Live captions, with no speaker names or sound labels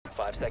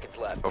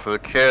Go for the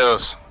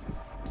kills.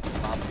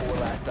 Op 4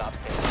 last stop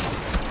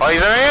standing. Oh, he's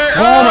in here!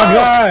 Oh my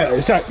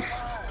god! Shot.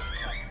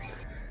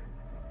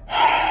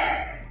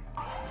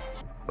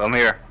 Let him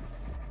here.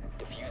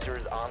 Diffuser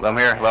is on. Let him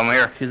here. Let him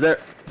here. She's there.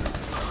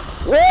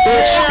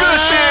 Good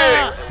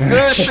shit!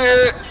 Good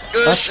shit!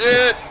 Good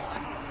shit!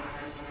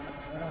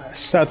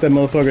 Shot that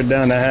motherfucker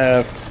down to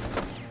half.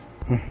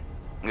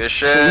 Good You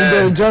shit!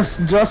 did just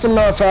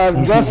enough,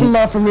 just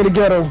enough for me to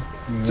get him.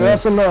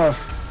 Just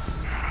enough.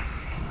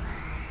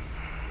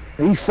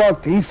 He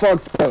fucked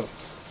up.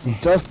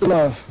 Just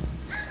enough.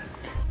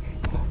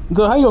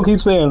 So how you gonna keep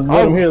saying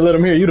let him hear, let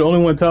him hear? You the only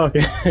one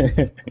talking.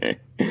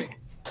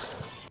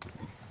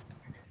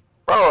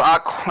 Bro,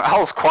 I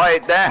was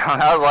quiet down.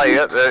 I was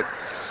like,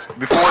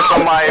 before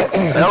somebody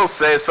else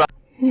said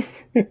something.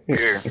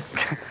 Here.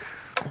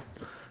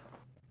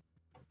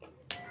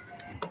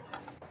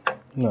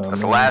 No,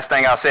 That's the last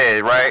thing I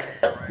said, right?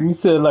 You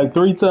said it like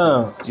 3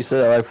 times. You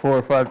said it like 4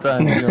 or 5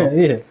 times. You know?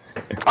 Yeah.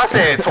 I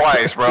said it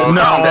twice, bro. Calm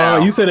No,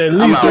 down. you said at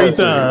I'm least out. 3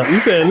 times. You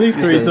said at least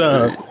 3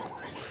 times.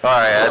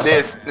 Alright, I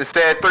did. It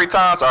said 3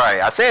 times?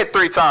 Alright, I said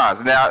 3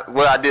 times. Now,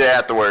 what I did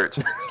afterwards.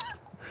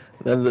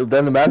 Then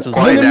the match was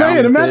Quiet like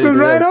down. The match was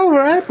right over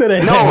after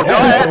that. No,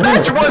 that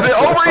match wasn't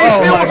over. He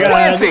still was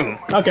planting.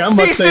 Okay, I'm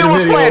about He to say still the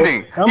was video.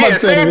 planting. I'm about Yeah, to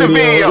say send the the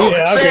video.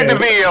 Yeah, Send the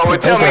okay. video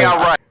and tell me I'm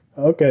right.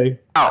 Okay.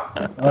 Out.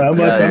 All right, I'm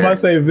about to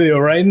say the video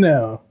right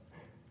now.